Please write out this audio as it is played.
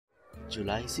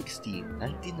July 16,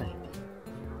 1990,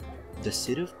 the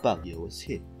city of Baguio was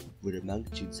hit with a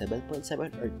magnitude 7.7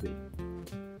 earthquake.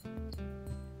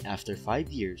 After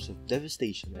 5 years of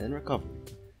devastation and recovery,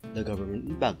 the government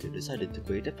in Baguio decided to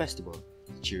create a festival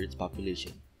to cheer its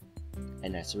population.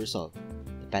 And as a result,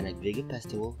 the Panagbenga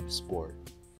festival was born.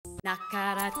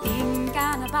 Nakarating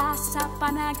ka na ba sa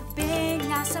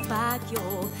Panagbenga sa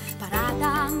Baguio?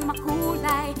 Paradang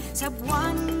makulay sa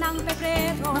buwan ng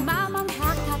Pebrero.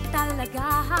 Mamamangha ka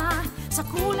talaga sa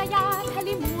kulay at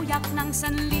halimuyak ng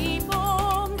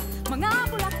sanlibong mga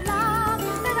bulaklak.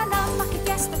 Tara na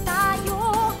makikesta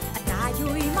tayo at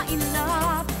tayo'y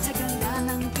ma-inlove sa ganda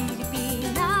ng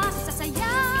Pilipinas, sa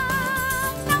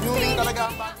sayang ng Pilipinas.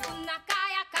 Una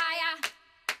kaya kaya ay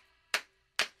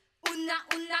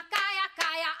una kaya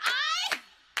kaya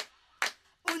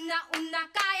una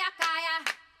kaya kaya ay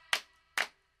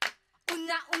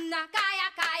una kaya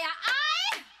kaya ay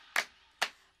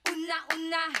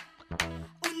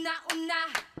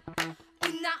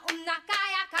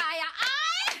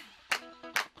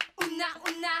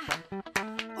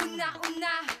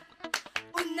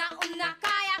una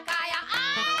kaya kaya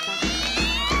ay.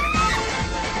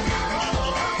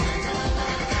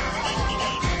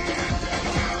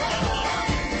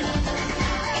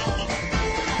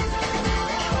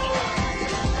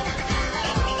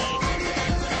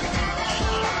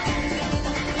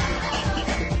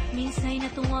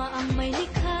 Natuwa ang may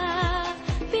likha,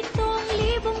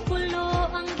 7,000 pulo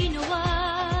ang ginawa.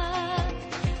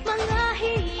 Mga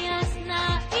hiyas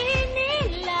na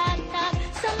inilatag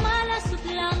sa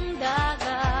malasudlang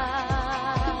dagat.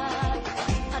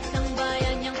 At ang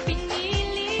bayan niyang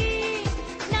pinili,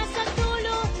 nasa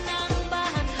dulo ng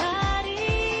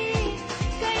bahaghari.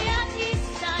 Kaya't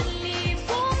 1,000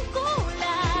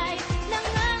 kulay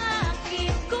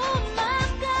nangangakit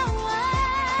kumakaway.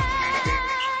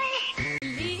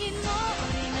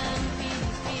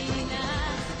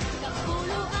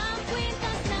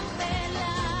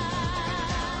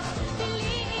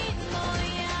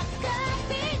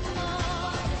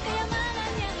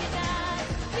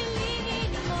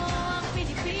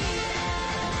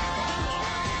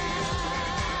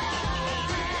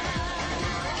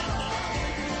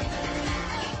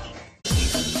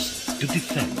 To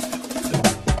defend.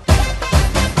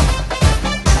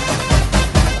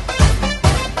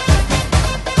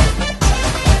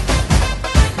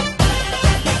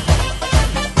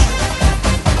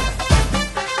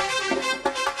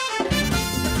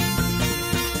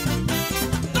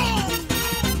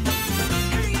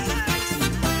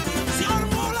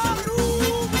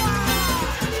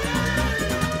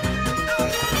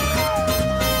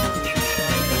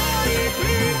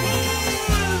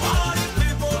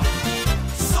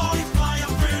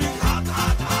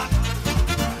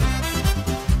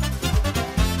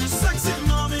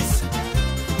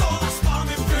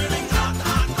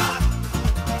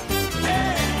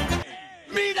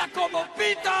 Como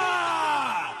pita!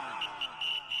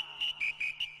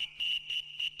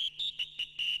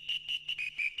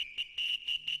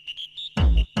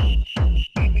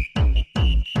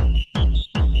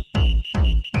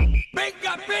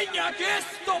 Venga, peña, que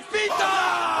esto pita!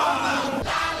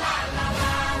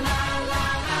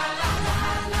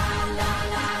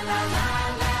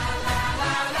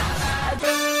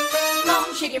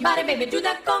 Shake your body, baby, do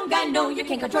that conga. No, you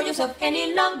can't control yourself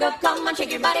any longer. Come on,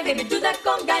 shake your body, baby, do that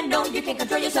conga. No, you can't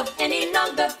control yourself any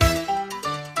longer.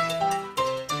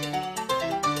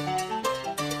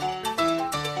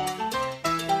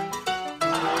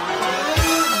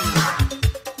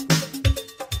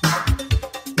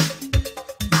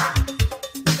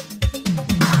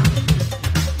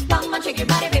 Come on, shake your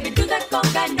body, baby, do that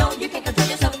conga. No, you can't control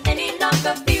yourself any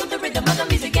longer. Feel the rhythm of the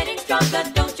music getting stronger.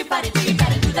 Don't you fight it till you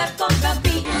gotta do that conga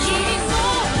beat.